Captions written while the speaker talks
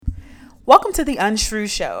Welcome to The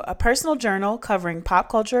Unshrewd Show, a personal journal covering pop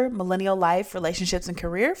culture, millennial life, relationships, and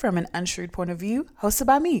career from an unshrewd point of view, hosted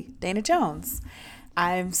by me, Dana Jones.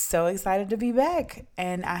 I'm so excited to be back,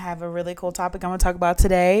 and I have a really cool topic I'm going to talk about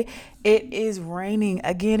today. It is raining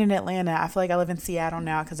again in Atlanta. I feel like I live in Seattle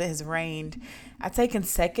now because it has rained, I'd say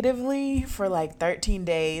consecutively for like 13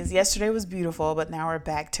 days. Yesterday was beautiful, but now we're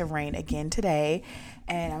back to rain again today,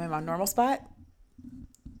 and I'm in my normal spot.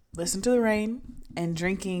 Listen to the rain and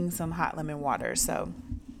drinking some hot lemon water. So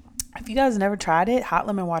if you guys never tried it, hot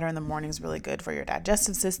lemon water in the morning is really good for your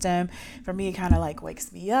digestive system. For me, it kind of like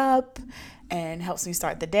wakes me up and helps me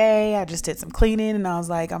start the day. I just did some cleaning and I was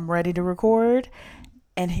like, I'm ready to record.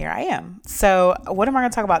 And here I am. So what am I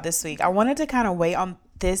going to talk about this week? I wanted to kind of wait on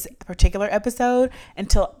this particular episode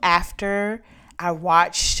until after I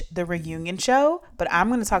watched the reunion show, but I'm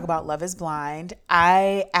going to talk about Love is Blind.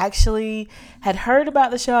 I actually had heard about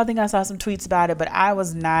the show. I think I saw some tweets about it, but I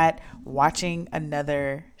was not watching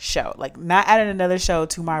another show, like not adding another show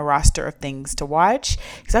to my roster of things to watch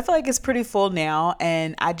because I feel like it's pretty full now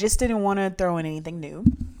and I just didn't want to throw in anything new.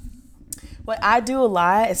 What I do a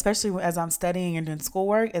lot, especially as I'm studying and doing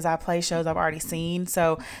schoolwork, is I play shows I've already seen.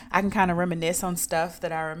 So I can kind of reminisce on stuff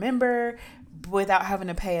that I remember without having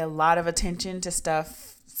to pay a lot of attention to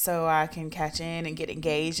stuff so I can catch in and get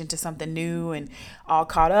engaged into something new and all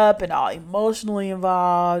caught up and all emotionally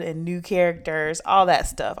involved and new characters, all that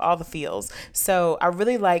stuff, all the feels. So I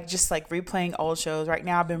really like just like replaying old shows. Right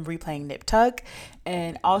now I've been replaying Nip Tuck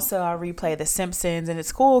and also I replay The Simpsons, and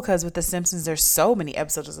it's cool because with The Simpsons there's so many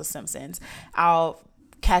episodes of The Simpsons. I'll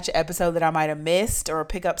catch an episode that I might have missed or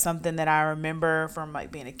pick up something that I remember from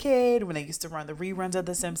like being a kid when they used to run the reruns of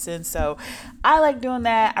The Simpsons. So I like doing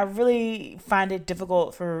that. I really find it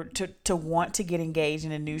difficult to want to get engaged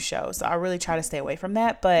in a new show. So I really try to stay away from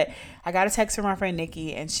that. But I got a text from my friend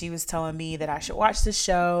Nikki and she was telling me that I should watch this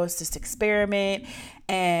show. It's just experiment.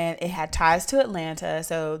 And it had ties to Atlanta.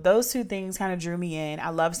 So those two things kind of drew me in. I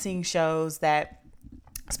love seeing shows that,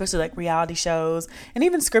 especially like reality shows and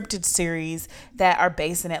even scripted series that are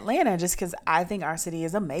based in Atlanta, just because I think our city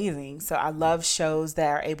is amazing. So I love shows that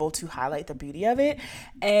are able to highlight the beauty of it.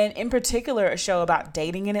 And in particular, a show about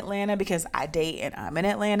dating in Atlanta, because I date and I'm in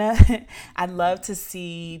Atlanta. I'd love to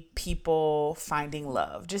see people finding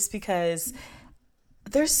love just because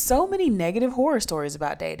there's so many negative horror stories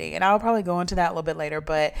about dating. And I'll probably go into that a little bit later,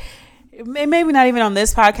 but maybe not even on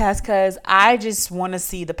this podcast because I just want to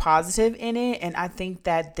see the positive in it. And I think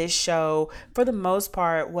that this show, for the most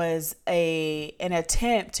part, was an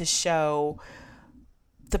attempt to show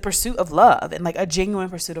the pursuit of love and like a genuine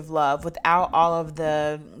pursuit of love without all of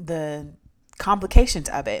the complications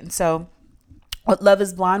of it. And so what Love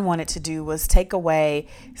is Blind wanted to do was take away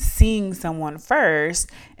seeing someone first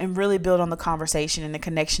and really build on the conversation and the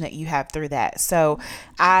connection that you have through that. So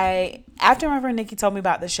after my friend Nikki told me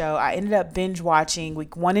about the show, I ended up binge watching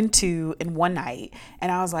week 1 and 2 in one night.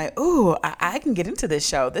 And I was like, ooh, I can get into this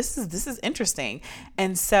show. This is interesting.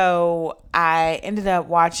 And so I ended up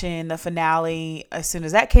watching the finale as soon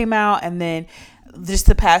as that came out. And then just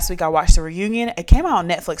the past week, I watched the reunion. It came out on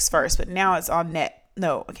Netflix first, but now it's on it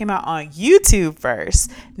came out on YouTube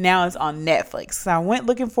first. Now it's on Netflix. So I went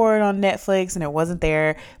looking for it on Netflix and it wasn't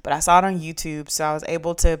there, but I saw it on YouTube. So I was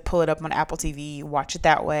able to pull it up on Apple TV, watch it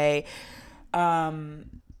that way. And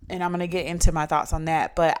I'm going to get into my thoughts on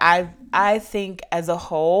that. But I think as a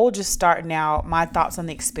whole, just starting out, my thoughts on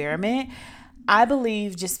the experiment, I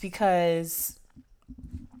believe just because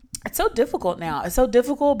it's so difficult now. It's so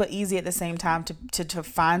difficult, but easy at the same time to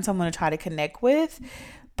find someone to try to connect with.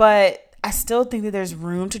 But I still think that there's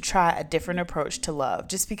room to try a different approach to love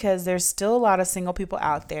just because there's still a lot of single people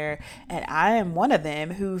out there. And I am one of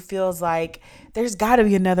them who feels like there's got to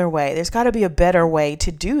be another way. There's got to be a better way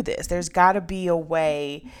to do this. There's got to be a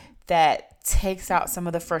way that takes out some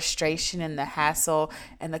of the frustration and the hassle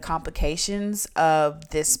and the complications of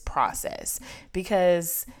this process.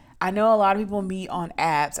 Because I know a lot of people meet on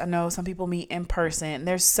apps. I know some people meet in person.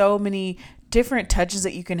 There's so many different touches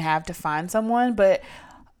that you can have to find someone, but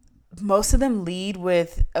most of them lead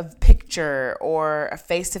with a picture or a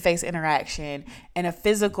face-to-face interaction and a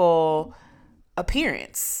physical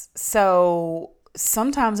appearance. So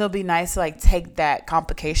sometimes it'll be nice to like take that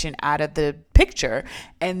complication out of the picture.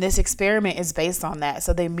 And this experiment is based on that.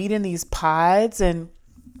 So they meet in these pods, and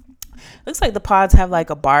looks like the pods have like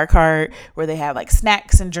a bar cart where they have like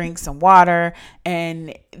snacks and drinks and water.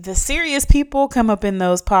 And the serious people come up in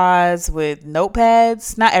those pods with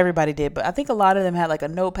notepads. Not everybody did, but I think a lot of them had like a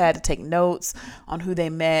notepad to take notes on who they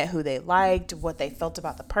met, who they liked, what they felt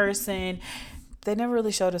about the person. They never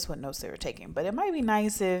really showed us what notes they were taking, but it might be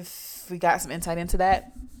nice if we got some insight into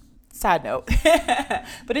that. Side note.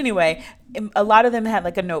 But anyway, a lot of them had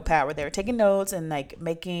like a notepad where they were taking notes and like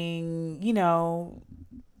making,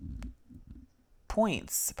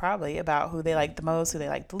 points probably about who they like the most, who they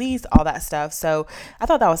like the least, all that stuff. So I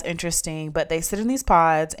thought that was interesting. But they sit in these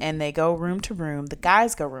pods and they go room to room. The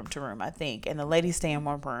guys go room to room, I think, and the ladies stay in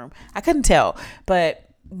one room. I couldn't tell, but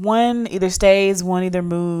one either stays, one either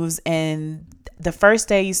moves. And the first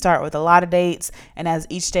day you start with a lot of dates, and as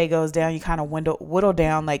each day goes down, you kind of whittle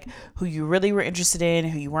down like who you really were interested in,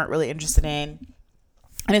 who you weren't really interested in.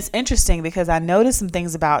 And it's interesting because I noticed some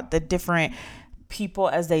things about the different people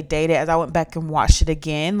as they dated as I went back and watched it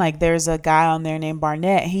again. Like there's a guy on there named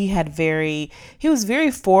Barnett. He was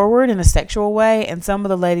very forward in a sexual way, and some of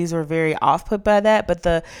the ladies were very off put by that. But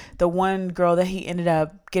the one girl that he ended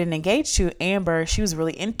up getting engaged to, Amber, she was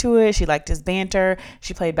really into it. She liked his banter.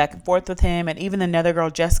 She played back and forth with him. And even another girl,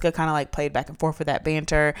 Jessica, kind of like played back and forth with that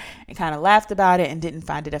banter and kind of laughed about it and didn't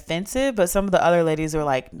find it offensive. But some of the other ladies were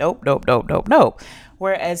like, nope, nope, nope, nope, nope.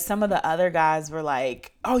 Whereas some of the other guys were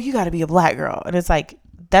like, oh, you got to be a black girl. And it's like,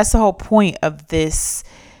 that's the whole point of this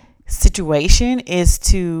situation, is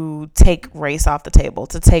to take race off the table,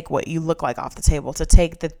 to take what you look like off the table, to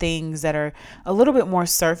take the things that are a little bit more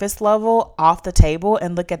surface level off the table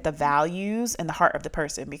and look at the values and the heart of the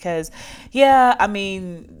person. Because, yeah, I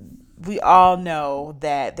mean, we all know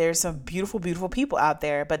that there's some beautiful, beautiful people out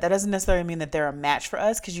there, but that doesn't necessarily mean that they're a match for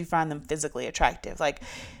us because you find them physically attractive. Like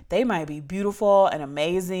they might be beautiful and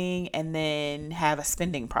amazing and then have a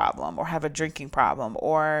spending problem or have a drinking problem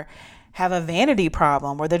or have a vanity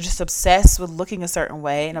problem where they're just obsessed with looking a certain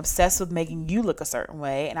way and obsessed with making you look a certain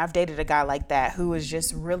way. And I've dated a guy like that who was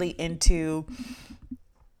just really into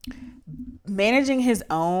managing his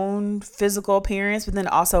own physical appearance, but then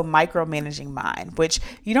also micromanaging mine, which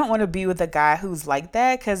you don't want to be with a guy who's like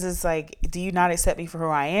that, because it's like, do you not accept me for who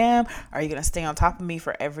I am? Are you going to stay on top of me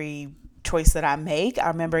for every choice that I make? I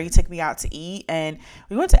remember he took me out to eat and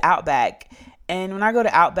we went to Outback. And when I go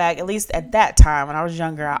to Outback, at least at that time when I was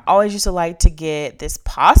younger, I always used to like to get this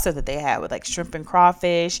pasta that they had with like shrimp and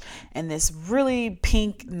crawfish and this really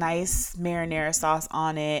pink, nice marinara sauce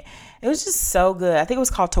on it. It was just so good. I think it was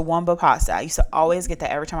called Toowoomba pasta. I used to always get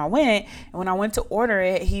that every time I went. And when I went to order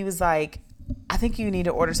it, he was like, I think you need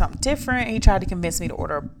to order something different. He tried to convince me to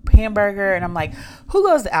order a hamburger. And I'm like, who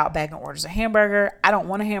goes to Outback and orders a hamburger? I don't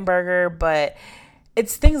want a hamburger, but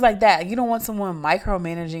it's things like that. You don't want someone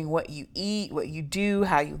micromanaging what you eat, what you do,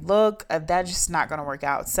 how you look. That's just not going to work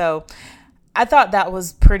out. So I thought that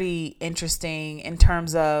was pretty interesting in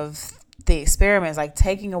terms of the experiments, like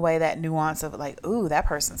taking away that nuance of like, ooh, that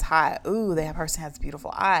person's hot. Ooh, that person has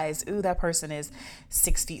beautiful eyes. Ooh, that person is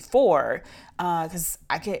 6'4". Because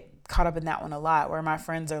I get caught up in that one a lot where my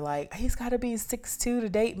friends are like, he's got to be 6'2" to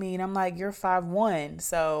date me. And I'm like, you're 5'1".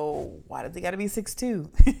 So why does he got to be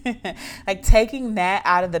 6'2"? Like taking that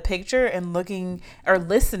out of the picture and looking or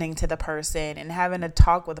listening to the person and having a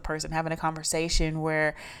talk with the person, having a conversation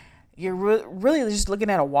where you're really just looking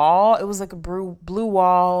at a wall. It was like a blue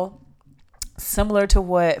wall, similar to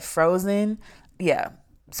what Frozen. Yeah.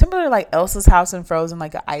 Similar to like Elsa's house in Frozen,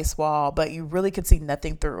 like an ice wall, but you really could see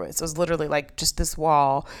nothing through it. So it was literally like just this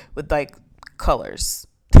wall with like colors.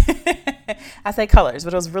 I say colors,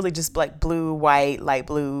 but it was really just like blue, white, light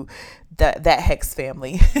blue, that Hex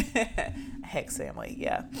family. Hex family,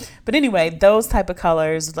 yeah. But anyway, those type of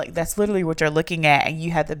colors, like that's literally what you're looking at, and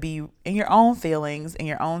you have to be in your own feelings, in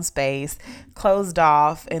your own space, closed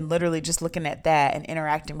off, and literally just looking at that and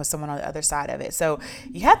interacting with someone on the other side of it. So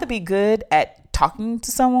you have to be good at talking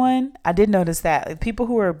to someone. I did notice that like, people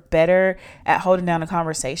who are better at holding down a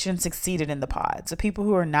conversation succeeded in the pod. So people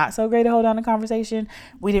who are not so great at hold down a conversation,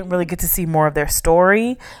 we didn't really get to see more of their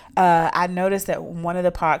story. I noticed that one of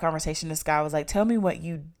the pod conversation, this guy was like, tell me what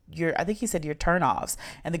I think he said your turnoffs.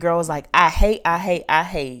 And the girl was like, I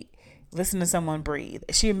hate. Listen to someone breathe.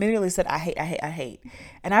 She immediately said, I hate.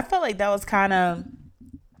 And I felt like that was kind of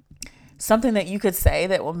something that you could say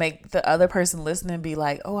that will make the other person listening be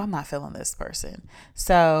like, oh, I'm not feeling this person.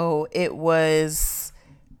 So it was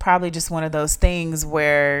probably just one of those things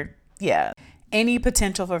where, yeah, any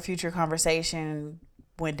potential for future conversation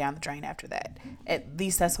went down the drain after that. At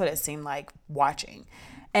least that's what it seemed like watching.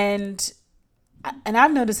 And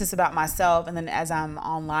I've noticed this about myself, and then as I'm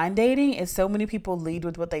online dating, is so many people lead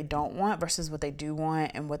with what they don't want versus what they do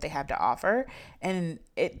want and what they have to offer. And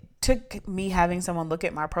it took me having someone look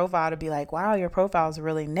at my profile to be like, wow, your profile is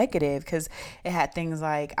really negative, because it had things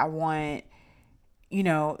like, I want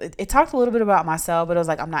it talked a little bit about myself, but it was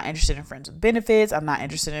like, I'm not interested in friends with benefits. I'm not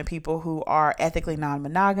interested in people who are ethically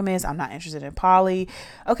non-monogamous. I'm not interested in poly.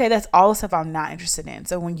 Okay, that's all the stuff I'm not interested in.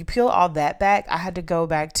 So when you peel all that back, I had to go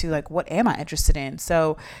back to like, what am I interested in?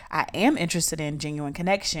 So I am interested in genuine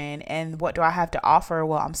connection. And what do I have to offer?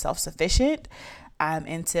 Well, I'm self-sufficient. I'm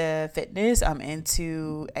into fitness. I'm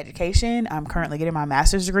into education. I'm currently getting my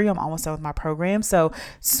master's degree. I'm almost done with my program. So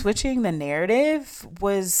switching the narrative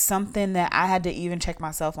was something that I had to even check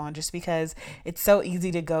myself on, just because it's so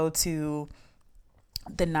easy to go to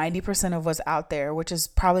the 90% of what's out there, which is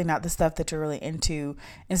probably not the stuff that you're really into,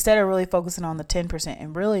 instead of really focusing on the 10%.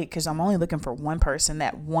 And really, because I'm only looking for one person,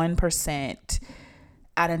 that 1%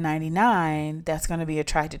 out of 99 that's going to be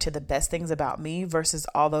attracted to the best things about me versus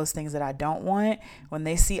all those things that I don't want. When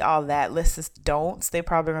they see all that list of don'ts, they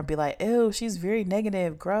probably going to be like, ew, she's very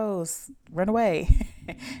negative, gross, run away.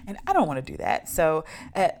 And I don't want to do that. So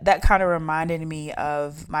that kind of reminded me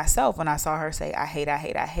of myself when I saw her say, I hate.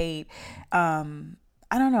 I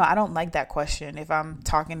don't know. I don't like that question. If I'm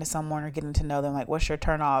talking to someone or getting to know them, like, what's your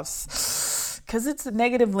turnoffs? Because it's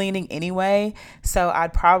negative leaning anyway. So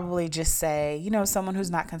I'd probably just say, someone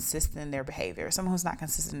who's not consistent in their behavior, someone who's not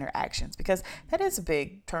consistent in their actions, because that is a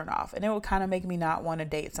big turnoff. And it would kind of make me not want to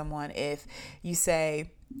date someone if you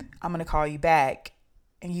say, I'm going to call you back.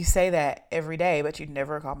 And you say that every day, but you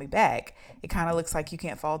never call me back. It kind of looks like you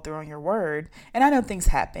can't follow through on your word. And I know things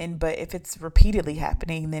happen, but if it's repeatedly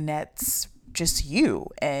happening, then that's just you.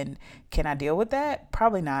 And can I deal with that?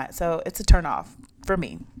 Probably not. So it's a turn off for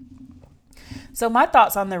me. So my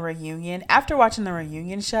thoughts on the reunion. After watching the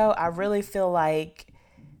reunion show, I really feel like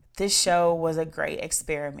this show was a great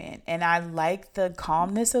experiment. And I like the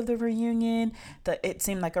calmness of the reunion. It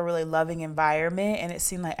seemed like a really loving environment. And it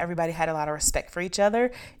seemed like everybody had a lot of respect for each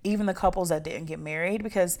other. Even the couples that didn't get married.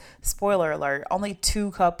 Because, spoiler alert, only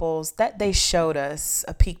 2 couples that they showed us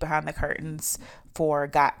a peek behind the curtains for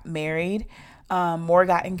got married. More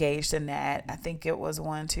got engaged than that. I think it was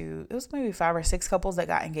maybe 5 or 6 couples that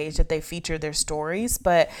got engaged that they featured their stories.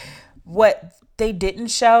 But what they didn't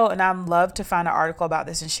show, and I'd love to find an article about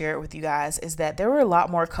this and share it with you guys, is that there were a lot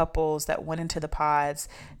more couples that went into the pods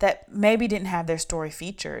that maybe didn't have their story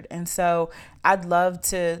featured. And so I'd love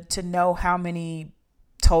to know how many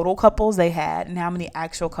total couples they had and how many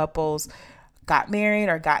actual couples got married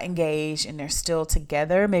or got engaged and they're still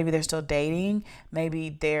together. Maybe they're still dating. Maybe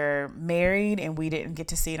they're married and we didn't get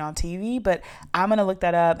to see it on TV. But I'm going to look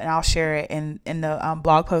that up and I'll share it in the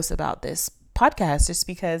blog post about this podcast, just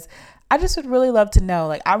because I just would really love to know.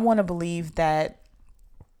 Like, I want to believe that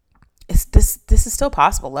this is still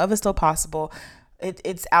possible. Love is still possible.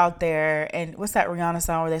 It's out there. And what's that Rihanna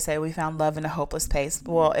song where they say we found love in a hopeless place?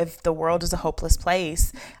 Well, if the world is a hopeless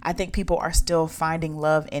place, I think people are still finding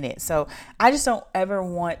love in it. So I just don't ever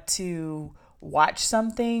want to watch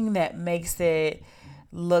something that makes it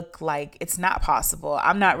look like it's not possible.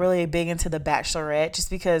 I'm not really big into The Bachelorette,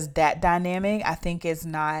 just because that dynamic I think is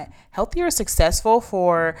not healthy or successful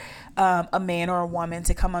for a man or a woman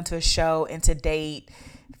to come onto a show and to date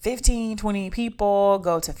 15, 20 people,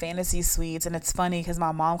 go to fantasy suites. And it's funny because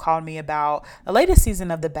my mom called me about the latest season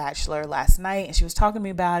of The Bachelor last night, and she was talking to me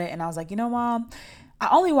about it. And I was like, Mom, I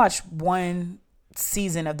only watched one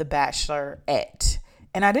season of The Bachelorette.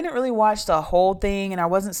 And I didn't really watch the whole thing, and I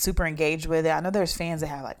wasn't super engaged with it. I know there's fans that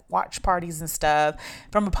have like watch parties and stuff.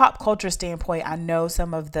 From a pop culture standpoint, I know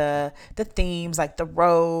some of the themes, like the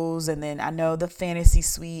rose, and then I know the fantasy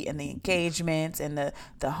suite and the engagements and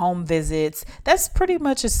the home visits. That's pretty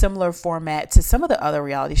much a similar format to some of the other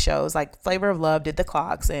reality shows. Like Flavor of Love did the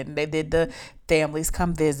clocks, and they did the families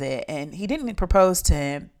come visit, and he didn't propose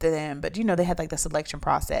to them, but they had like the selection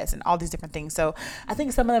process and all these different things. So I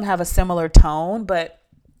think some of them have a similar tone, but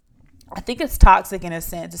I think it's toxic in a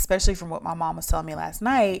sense, especially from what my mom was telling me last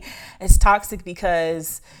night. It's toxic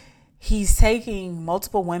because he's taking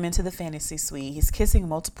multiple women to the fantasy suite. He's kissing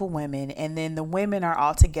multiple women, and then the women are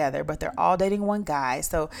all together, but they're all dating one guy.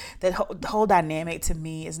 So that whole dynamic to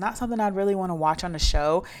me is not something I'd really want to watch on the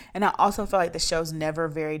show. And I also feel like the show's never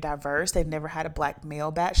very diverse. They've never had a black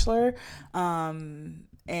male bachelor.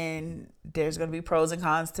 And there's going to be pros and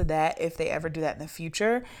cons to that if they ever do that in the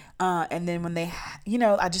future. And then when they,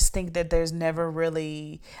 I just think that there's never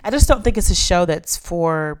really, I just don't think it's a show that's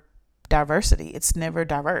for diversity. It's never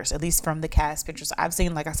diverse, at least from the cast pictures I've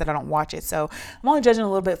seen. Like I said, I don't watch it, so I'm only judging a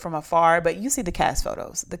little bit from afar, but you see the cast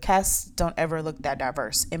photos. The casts don't ever look that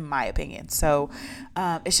diverse, in my opinion. So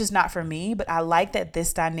it's just not for me, but I like that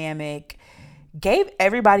this dynamic gave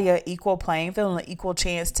everybody an equal playing field and an equal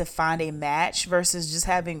chance to find a match versus just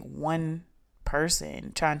having one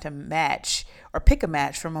person trying to match or pick a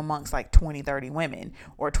match from amongst like 20, 30 women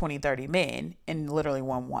or 20, 30 men in literally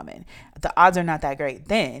one woman. The odds are not that great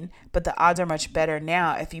then, but the odds are much better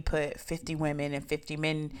now if you put 50 women and 50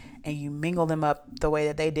 men and you mingle them up the way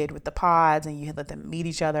that they did with the pods and you let them meet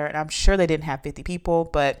each other. And I'm sure they didn't have 50 people,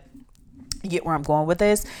 but you get where I'm going with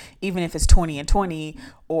this. Even if it's 20 and 20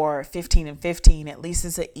 or 15 and 15, at least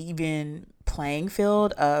it's an even playing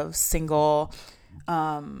field of single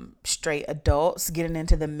straight adults getting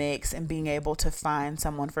into the mix and being able to find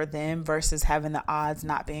someone for them versus having the odds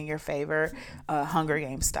not being your favor, Hunger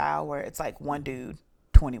Games style, where it's like one dude,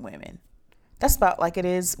 20 women. That's about like it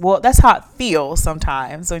is. Well, that's how it feels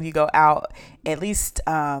sometimes when you go out, at least,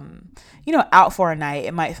 out for a night.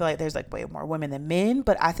 It might feel like there's like way more women than men,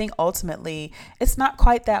 but I think ultimately it's not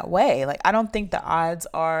quite that way. Like, I don't think the odds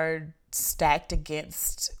are stacked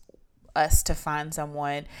against us to find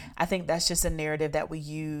someone. I think that's just a narrative that we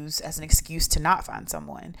use as an excuse to not find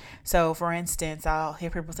someone. So for instance, I'll hear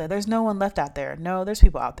people say there's no one left out there. No, there's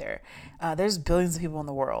people out there. There's billions of people in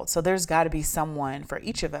the world, so there's got to be someone for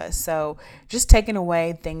each of us. So just taking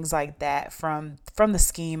away things like that from the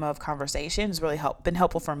scheme of conversation has really been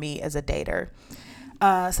helpful for me as a dater.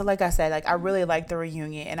 So like I said, like I really like the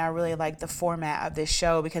reunion and I really like the format of this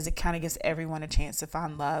show because it kind of gives everyone a chance to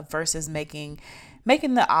find love versus making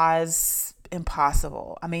the odds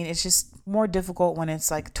impossible. I mean, it's just more difficult when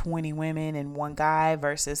it's like 20 women and one guy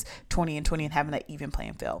versus 20 and 20 and having that even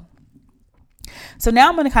playing field. So now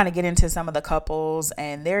I'm going to kind of get into some of the couples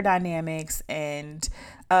and their dynamics and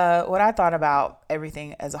what I thought about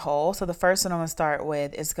everything as a whole. So the first one I'm going to start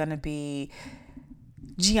with is going to be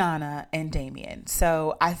Gianna and Damian.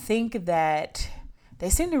 So I think that they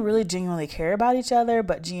seem to really genuinely care about each other,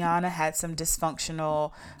 but Gianna had some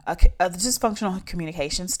dysfunctional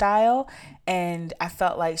communication style, and I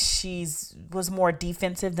felt like was more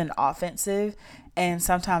defensive than offensive, and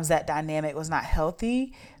sometimes that dynamic was not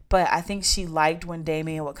healthy. But I think she liked when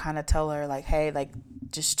Damian would kind of tell her like, "Hey, like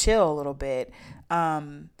just chill a little bit."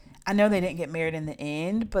 I know they didn't get married in the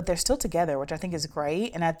end, but they're still together, which I think is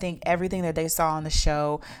great. And I think everything that they saw on the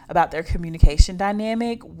show about their communication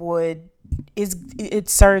dynamic it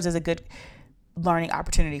serves as a good learning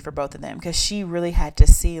opportunity for both of them, because she really had to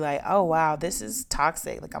see like, oh wow, this is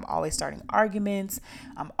toxic. Like, I'm always starting arguments.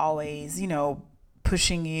 I'm always,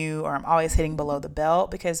 pushing you, or I'm always hitting below the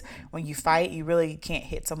belt, because when you fight, you really can't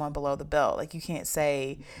hit someone below the belt. Like, you can't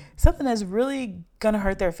say something that's really gonna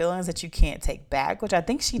hurt their feelings that you can't take back, which I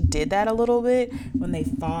think she did that a little bit when they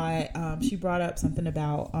fought. She brought up something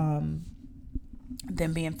about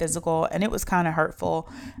them being physical, and it was kind of hurtful,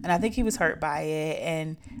 and I think he was hurt by it.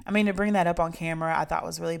 And I mean, to bring that up on camera, I thought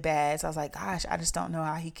was really bad. So I was like, gosh, I just don't know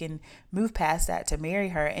how he can move past that to marry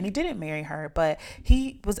her. And he didn't marry her, but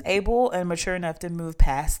he was able and mature enough to move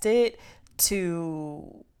past it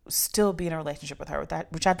to still be in a relationship with her,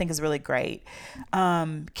 which I think is really great.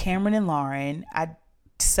 Cameron and Lauren,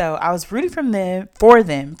 So I was rooting for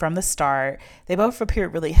them from the start. They both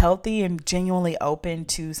appeared really healthy and genuinely open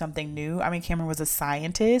to something new. I mean, Cameron was a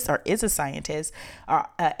scientist, or is a scientist,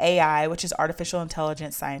 AI, which is artificial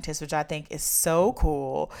intelligence scientist, which I think is so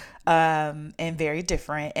cool and very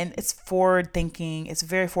different. And it's forward thinking. It's a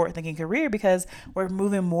very forward thinking career because we're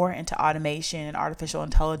moving more into automation and artificial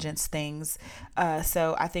intelligence things.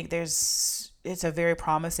 So I think it's a very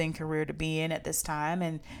promising career to be in at this time.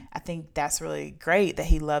 And I think that's really great that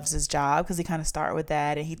he loves his job, because he kind of started with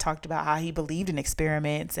that. And he talked about how he believed in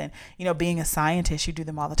experiments, and, being a scientist, you do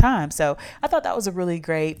them all the time. So I thought that was a really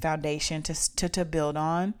great foundation to build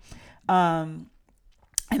on.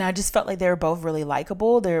 And I just felt like they were both really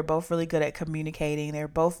likable. They were both really good at communicating. They were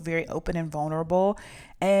both very open and vulnerable.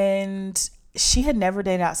 And she had never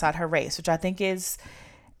dated outside her race, which I think is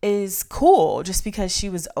cool, just because she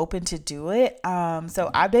was open to do it.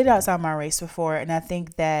 So I've dated outside my race before, and I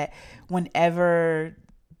think that whenever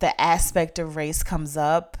the aspect of race comes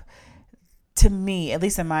up, to me, at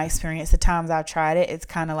least in my experience, the times I've tried it, it's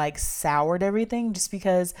kind of like soured everything, just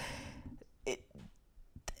because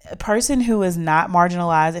a person who is not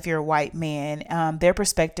marginalized, if you're a white man, their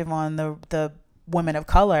perspective on the women of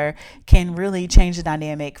color can really change the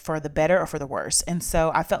dynamic for the better or for the worse. And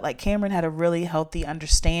so I felt like Cameron had a really healthy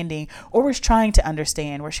understanding, or was trying to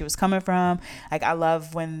understand where she was coming from. Like, I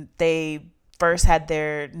love when they first had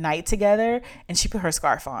their night together and she put her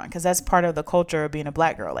scarf on, because that's part of the culture of being a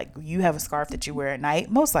black girl. Like, you have a scarf that you wear at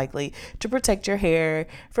night, most likely to protect your hair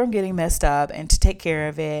from getting messed up and to take care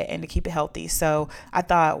of it and to keep it healthy. So I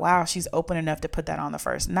thought, wow, she's open enough to put that on the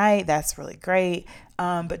first night. That's really great.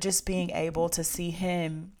 But just being able to see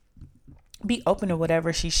him be open to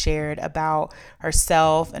whatever she shared about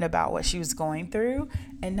herself and about what she was going through,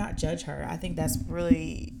 and not judge her. I think that's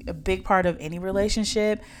really a big part of any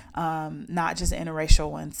relationship, not just an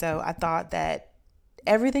interracial one. So I thought that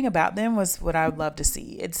everything about them was what I would love to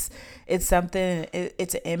see. It's something,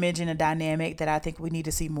 it's an image and a dynamic that I think we need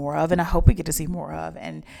to see more of, and I hope we get to see more of.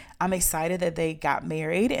 And I'm excited that they got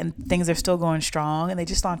married and things are still going strong, and they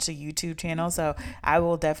just launched a YouTube channel, so I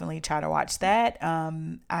will definitely try to watch that.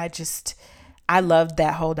 I loved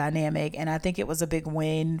that whole dynamic, and I think it was a big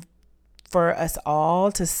win for us all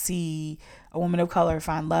to see a woman of color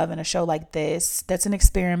find love in a show like this. That's an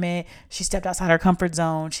experiment. She stepped outside her comfort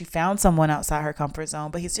zone. She found someone outside her comfort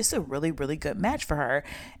zone, but he's just a really, really good match for her.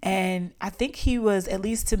 And I think he was, at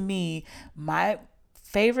least to me, my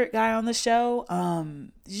favorite guy on the show.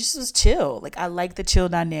 He just was chill. Like, I like the chill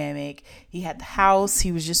dynamic. He had the house.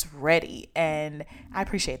 He was just ready, and I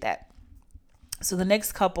appreciate that. So the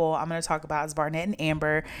next couple I'm going to talk about is Barnett and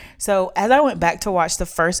Amber. So as I went back to watch the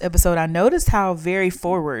first episode, I noticed how very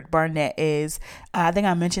forward Barnett is. I think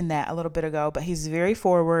I mentioned that a little bit ago, but he's very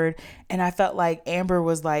forward. And I felt like Amber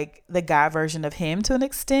was like the guy version of him to an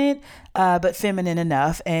extent, but feminine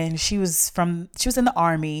enough. And she was in the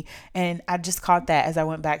Army. And I just caught that as I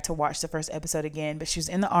went back to watch the first episode again. But she was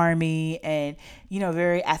in the Army and,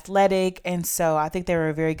 very athletic. And so I think they were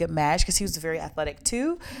a very good match because he was very athletic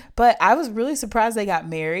too. But I was really surprised they got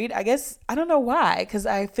married. I guess, I don't know why, because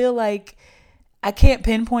I feel like I can't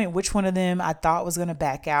pinpoint which one of them I thought was going to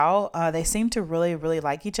back out. They seem to really, really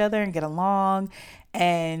like each other and get along.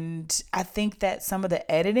 And I think that some of the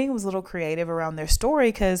editing was a little creative around their story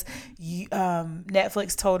because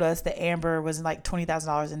Netflix told us that Amber was like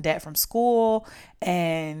 $20,000 in debt from school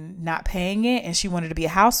and not paying it, and she wanted to be a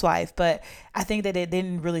housewife. But I think that it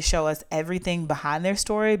didn't really show us everything behind their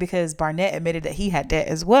story because Barnett admitted that he had debt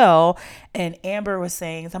as well. And Amber was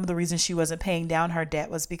saying some of the reasons she wasn't paying down her debt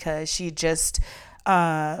was because she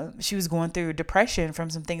was going through depression from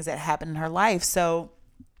some things that happened in her life. So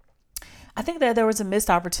I think that there was a missed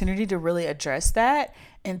opportunity to really address that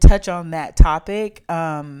and touch on that topic,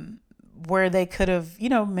 where they could have,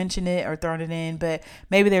 mentioned it or thrown it in, but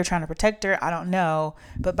maybe they were trying to protect her. I don't know.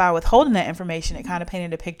 But by withholding that information, it kind of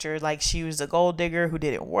painted a picture like she was a gold digger who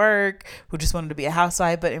didn't work, who just wanted to be a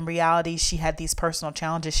housewife. But in reality, she had these personal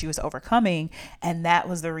challenges she was overcoming. And that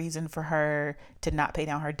was the reason for her to not pay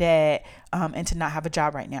down her debt, and to not have a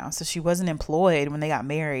job right now. So she wasn't employed when they got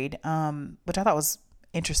married, which I thought was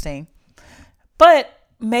interesting. But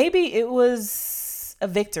maybe it was a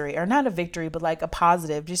victory, or not a victory, but like a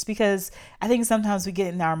positive, just because I think sometimes we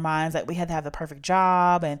get in our minds like we have to have the perfect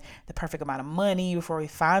job and the perfect amount of money before we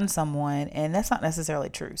find someone. And that's not necessarily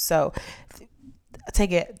true. So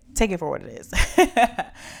take it for what it is.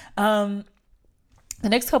 The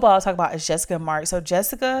next couple I'll talk about is Jessica and Mark. So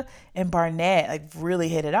Jessica and Barnett like really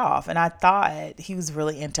hit it off. And I thought he was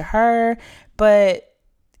really into her, but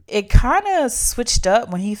it kind of switched up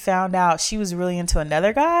when he found out she was really into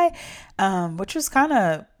another guy, which was kind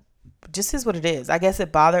of just is what it is. I guess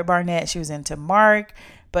it bothered Barnett. She was into Mark,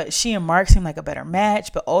 but she and Mark seemed like a better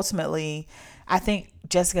match. But ultimately, I think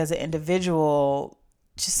Jessica as an individual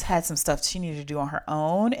just had some stuff she needed to do on her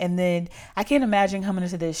own. And then I can't imagine coming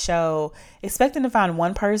into this show expecting to find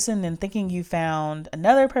one person and thinking you found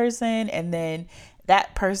another person, and then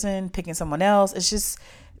that person picking someone else.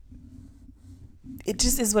 It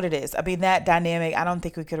just is what it is. I mean, that dynamic, I don't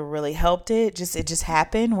think we could have really helped it. It just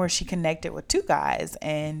happened where she connected with two guys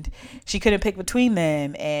and she couldn't pick between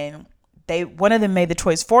them. And one of them made the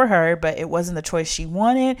choice for her, but it wasn't the choice she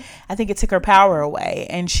wanted. I think it took her power away,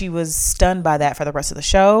 and she was stunned by that for the rest of the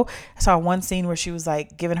show. I saw one scene where she was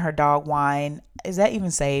like giving her dog wine. Is that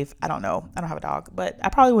even safe? I don't know. I don't have a dog, but I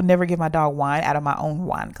probably would never give my dog wine out of my own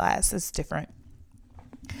wine glass. It's different.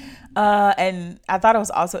 And I thought it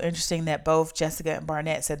was also interesting that both Jessica and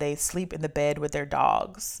Barnett said they sleep in the bed with their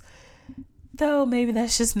dogs. Though maybe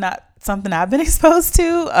that's just not something I've been exposed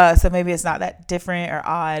to. So maybe it's not that different or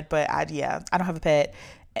odd, but I don't have a pet,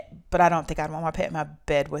 but I don't think I'd want my pet in my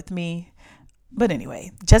bed with me. But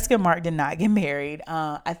anyway, Jessica and Mark did not get married.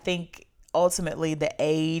 I think ultimately the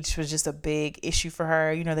age was just a big issue for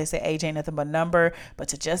her. They say age ain't nothing but a number, but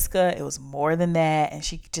to Jessica it was more than that, and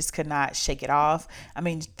she just could not shake it off. I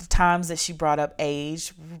mean, the times that she brought up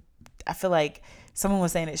age, I feel like someone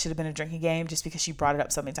was saying it should have been a drinking game just because she brought it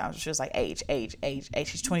up so many times. She was like age.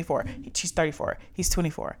 She's 24, she's 34, he's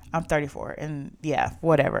 24, I'm 34, and yeah,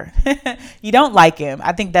 whatever. You don't like him.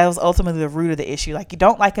 I think that was ultimately the root of the issue. Like, you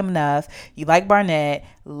don't like him enough. You like Barnett,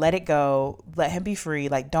 let it go, let him be free.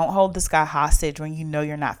 Like, don't hold this guy hostage when you know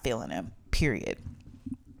you're not feeling him, period.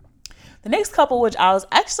 The next couple, which I was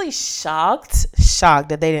actually shocked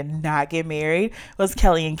that they did not get married, was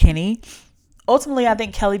Kelly and Kenny. Ultimately, I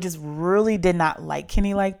think Kelly just really did not like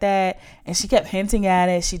Kenny like that. And she kept hinting at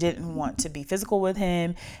it. She didn't want to be physical with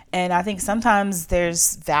him. And I think sometimes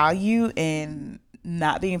there's value in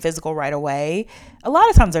not being physical right away. A lot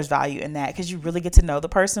of times there's value in that because you really get to know the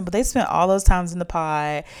person. But they spent all those times in the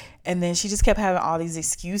pod. And then she just kept having all these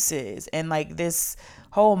excuses and like this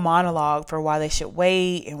whole monologue for why they should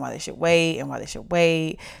wait and why they should wait and why they should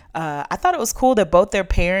wait. I thought it was cool that both their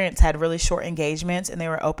parents had really short engagements and they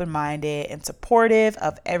were open-minded and supportive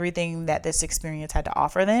of everything that this experience had to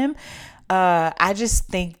offer them. I just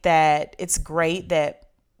think that it's great that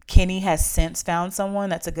Kenny has since found someone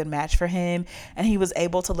that's a good match for him, and he was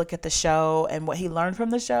able to look at the show and what he learned from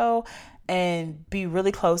the show and be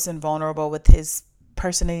really close and vulnerable with his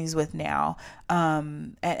person that he's with now.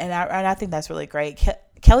 I think that's really great.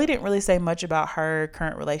 Kelly didn't really say much about her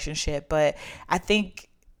current relationship, but I think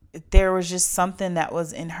there was just something that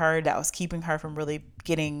was in her that was keeping her from really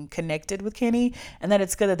getting connected with Kenny, and that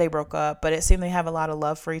it's good that they broke up, but it seemed they have a lot of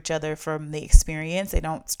love for each other from the experience. They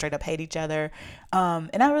don't straight up hate each other.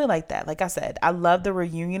 And I really like that. Like I said, I love the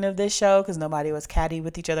reunion of this show because nobody was catty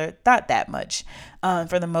with each other. Not that much.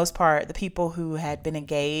 For the most part, the people who had been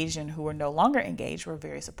engaged and who were no longer engaged were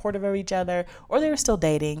very supportive of each other, or they were still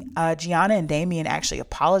dating. Gianna and Damian actually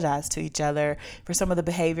apologized to each other for some of the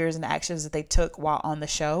behaviors and actions that they took while on the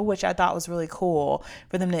show, which I thought was really cool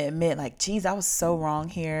for them to admit, like, geez, I was so wrong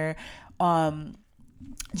here.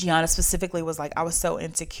 Gianna specifically was like, I was so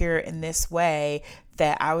insecure in this way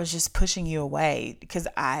that I was just pushing you away because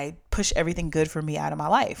I push everything good for me out of my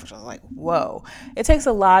life. Which I was like, whoa. It takes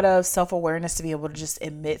a lot of self-awareness to be able to just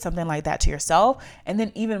admit something like that to yourself, and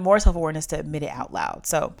then even more self-awareness to admit it out loud.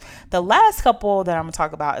 So the last couple that I'm gonna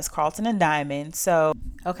talk about is Carlton and Diamond. So,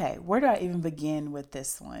 okay, where do I even begin with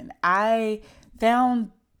this one?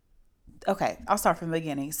 Okay, I'll start from the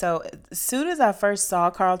beginning. So as soon as I first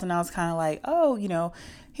saw Carlton, I was kind of like, oh,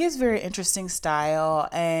 he has very interesting style.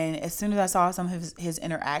 And as soon as I saw some of his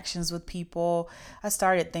interactions with people, I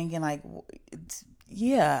started thinking like,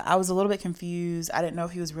 yeah, I was a little bit confused. I didn't know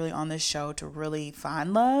if he was really on this show to really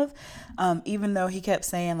find love. Even though he kept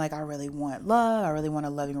saying like, I really want love. I really want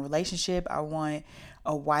a loving relationship. I want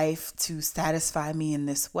a wife to satisfy me in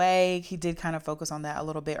this way. He did kind of focus on that a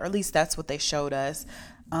little bit, or at least that's what they showed us.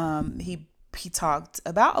 He talked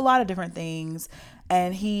about a lot of different things,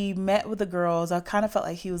 and he met with the girls. I kind of felt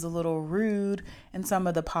like he was a little rude in some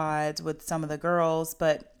of the pods with some of the girls,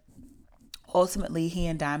 but ultimately he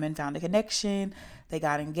and Diamond found a connection. They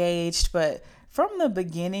got engaged, but from the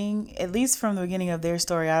beginning, at least from the beginning of their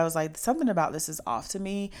story, I was like, something about this is off to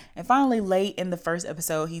me. And finally, late in the first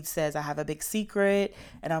episode, he says, I have a big secret.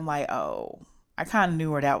 And I'm like, oh, I kind of knew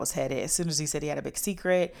where that was headed. As soon as he said he had a big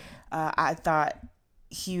secret, I thought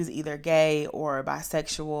he was either gay or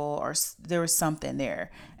bisexual, or there was something there.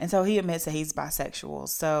 And so he admits that he's bisexual.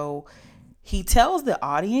 So he tells the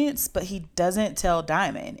audience, but he doesn't tell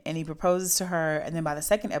Diamond. And he proposes to her. And then by the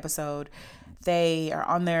second episode, they are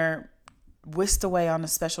on their whisked away on a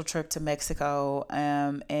special trip to Mexico,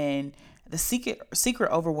 and the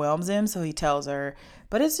secret overwhelms him, so he tells her.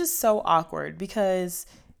 But it's just so awkward because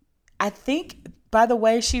I think by the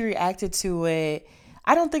way she reacted to it,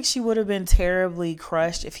 I don't think she would have been terribly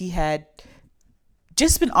crushed if he had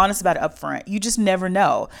just been honest about it up front. You just never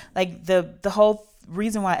know. Like the whole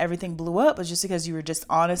reason why everything blew up was just because you were just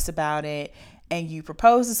honest about it, and you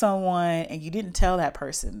proposed to someone and you didn't tell that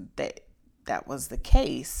person that was the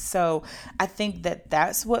case. So I think that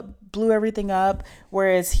that's what blew everything up.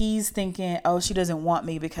 Whereas he's thinking, oh, she doesn't want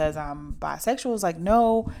me because I'm bisexual. It's like,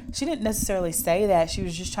 no, she didn't necessarily say that. She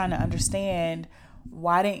was just trying to understand,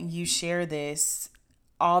 why didn't you share this?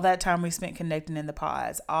 All that time we spent connecting in the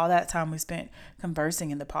pods, all that time we spent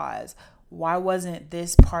conversing in the pods. Why wasn't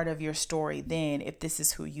this part of your story then, if this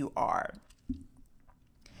is who you are?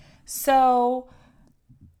 So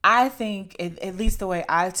I think, at least the way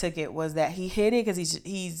I took it, was that he hid it because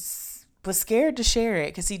he's was scared to share it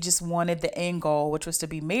because he just wanted the end goal, which was to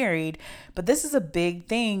be married. But this is a big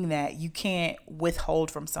thing that you can't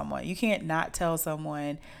withhold from someone. You can't not tell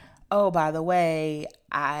someone, oh, by the way,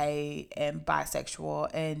 I am bisexual.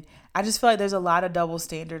 And I just feel like there's a lot of double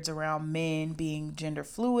standards around men being gender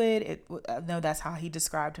fluid. I know that's how he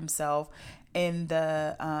described himself in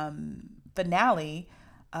the finale,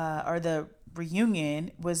 or the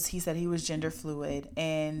reunion. Was he said he was gender fluid,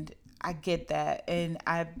 and I get that, and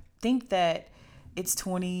I think that it's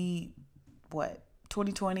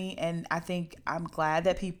 2020, and I think I'm glad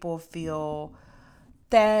that people feel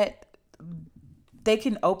that they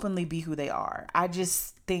can openly be who they are. I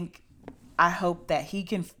just think I hope that he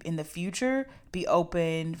can in the future be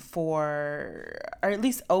open for, or at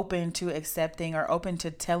least open to accepting or open to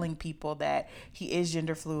telling people that he is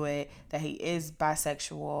gender fluid, that he is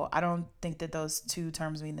bisexual. I don't think that those two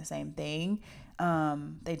terms mean the same thing.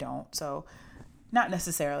 They don't. So not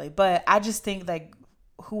necessarily, but I just think like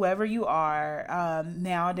whoever you are,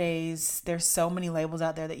 nowadays there's so many labels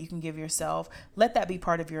out there that you can give yourself. Let that be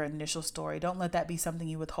part of your initial story. Don't let that be something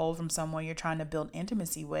you withhold from someone you're trying to build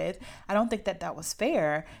intimacy with. I don't think that that was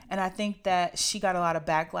fair, and I think that she got a lot of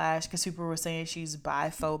backlash because people were saying she's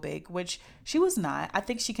biphobic, which she was not. I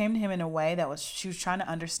think she came to him in a way that was, she was trying to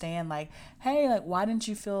understand, like, hey, like, why didn't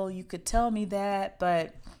you feel you could tell me that?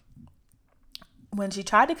 But when she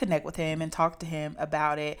tried to connect with him and talk to him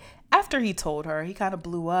about it, after he told her, he kind of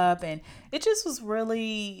blew up, and it just was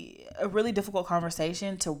really a really difficult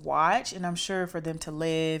conversation to watch. And I'm sure for them to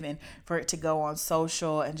live and for it to go on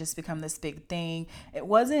social and just become this big thing, it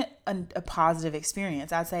wasn't a positive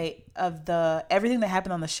experience. I'd say of the everything that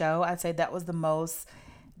happened on the show, I'd say that was the most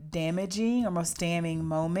damaging or most damning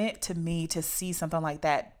moment to me, to see something like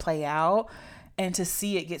that play out and to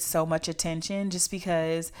see it get so much attention, just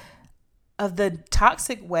because of the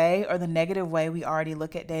toxic way or the negative way we already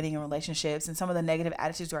look at dating and relationships and some of the negative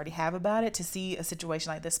attitudes we already have about it. To see a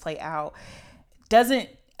situation like this play out doesn't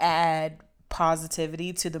add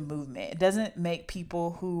positivity to the movement. It doesn't make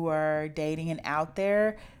people who are dating and out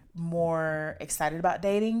there more excited about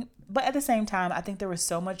dating. But at the same time, I think there was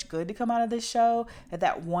so much good to come out of this show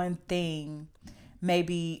that one thing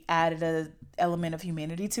maybe added a element of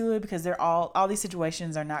humanity to it, because they're all these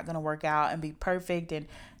situations are not going to work out and be perfect and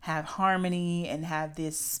have harmony and have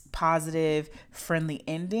this positive, friendly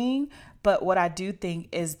ending. But what I do think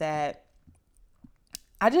is that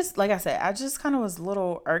I just, like I said, I just kind of was a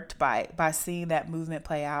little irked by seeing that movement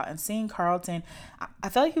play out and seeing Carlton. I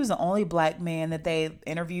felt like he was the only black man that they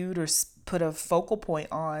interviewed or put a focal point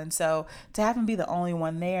on. So to have him be the only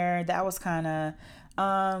one there, that was kind of,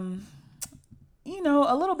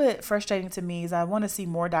 a little bit frustrating to me, is I want to see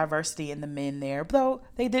more diversity in the men there, though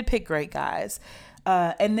they did pick great guys.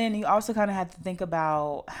 And then you also kind of have to think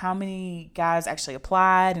about how many guys actually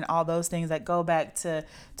applied and all those things that go back to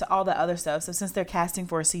all the other stuff. So since they're casting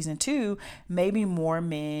for a season 2, maybe more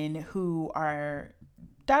men who are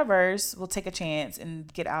diverse will take a chance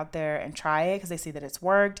and get out there and try it because they see that it's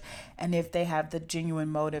worked. And if they have the genuine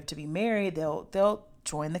motive to be married, they'll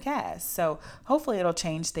join the cast. So hopefully it'll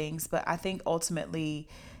change things. But I think ultimately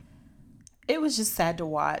it was just sad to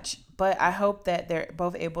watch, but I hope that they're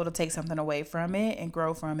both able to take something away from it and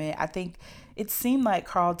grow from it. I think it seemed like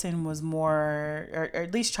Carlton was more, or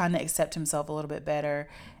at least trying to accept himself a little bit better.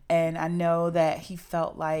 And I know that he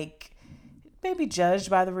felt like maybe judged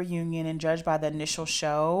by the reunion and judged by the initial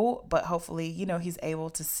show, but hopefully, he's able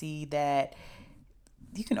to see that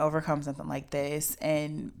you can overcome something like this.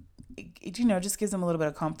 And it just gives him a little bit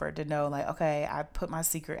of comfort to know, like, okay, I put my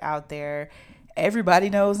secret out there. Everybody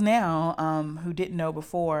knows now, who didn't know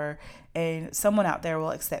before, and someone out there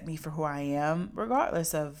will accept me for who I am,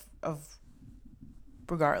 regardless of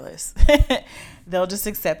regardless. They'll just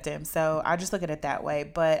accept him. So I just look at it that way.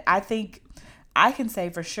 But I think I can say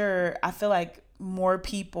for sure, I feel like more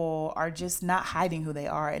people are just not hiding who they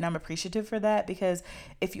are. And I'm appreciative for that, because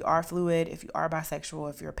if you are fluid, if you are bisexual,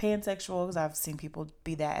 if you're pansexual, because I've seen people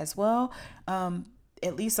be that as well,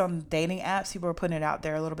 at least on dating apps, people are putting it out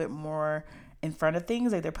there a little bit more in front of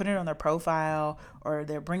things. Like they're putting it on their profile or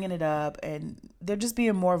they're bringing it up, and they're just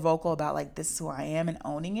being more vocal about, like, this is who I am and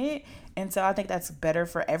owning it. And so I think that's better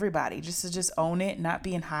for everybody, just to own it, not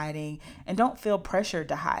be in hiding, and don't feel pressured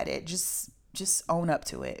to hide it. Just own up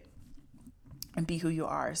to it and be who you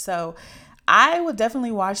are. So I would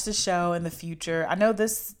definitely watch the show in the future. I know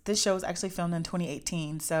this show was actually filmed in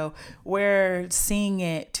 2018, so we're seeing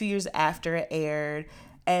it 2 years after it aired.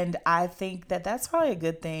 And I think that that's probably a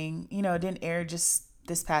good thing. It didn't air just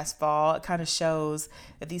this past fall. It kind of shows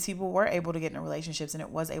that these people were able to get into relationships and it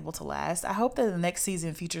was able to last. I hope that the next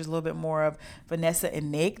season features a little bit more of Vanessa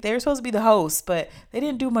and Nick. They were supposed to be the hosts, but they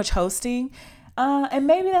didn't do much hosting. And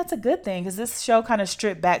maybe that's a good thing, because this show kind of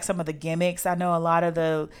stripped back some of the gimmicks. I know a lot of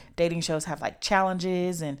the dating shows have like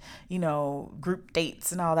challenges and, group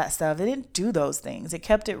dates and all that stuff. They didn't do those things. It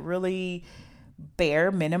kept it really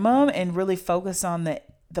bare minimum and really focused on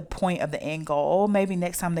the point of the end goal. Maybe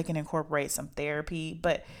next time they can incorporate some therapy,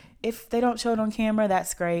 but if they don't show it on camera,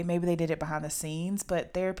 that's great. Maybe they did it behind the scenes,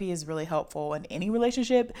 but therapy is really helpful in any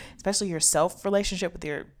relationship, especially your self relationship with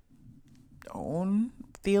your own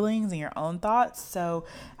feelings and your own thoughts. So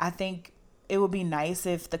I think it would be nice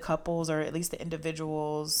if the couples, or at least the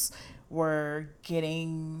individuals, were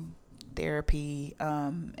getting therapy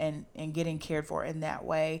and getting cared for in that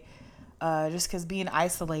way. just because being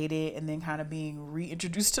isolated and then kind of being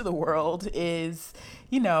reintroduced to the world is,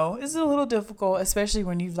 is a little difficult, especially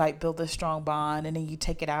when you've like built a strong bond and then you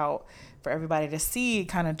take it out for everybody to see. It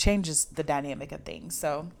kind of changes the dynamic of things.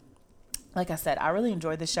 So like I said, I really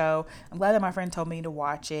enjoyed the show. I'm glad that my friend told me to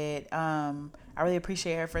watch it. I really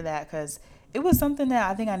appreciate her for that, because it was something that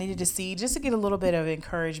I think I needed to see just to get a little bit of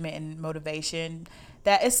encouragement and motivation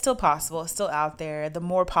that it's still possible. It's still out there. The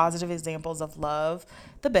more positive examples of love,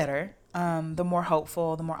 the better. The more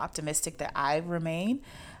hopeful, the more optimistic that I remain.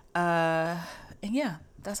 And yeah,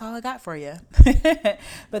 that's all I got for you.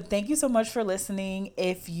 But thank you so much for listening.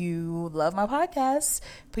 If you love my podcast,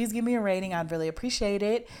 please give me a rating. I'd really appreciate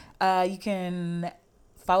it. You can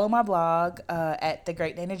follow my blog at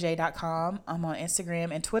thegreatdanaj.com. I'm on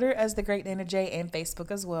Instagram and Twitter as thegreatdanaj, and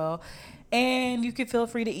Facebook as well. And you can feel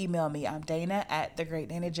free to email me. I'm Dana at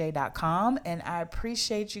thegreatdanaj.com. And I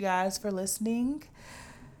appreciate you guys for listening.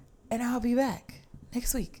 And I'll be back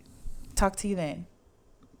next week. Talk to you then.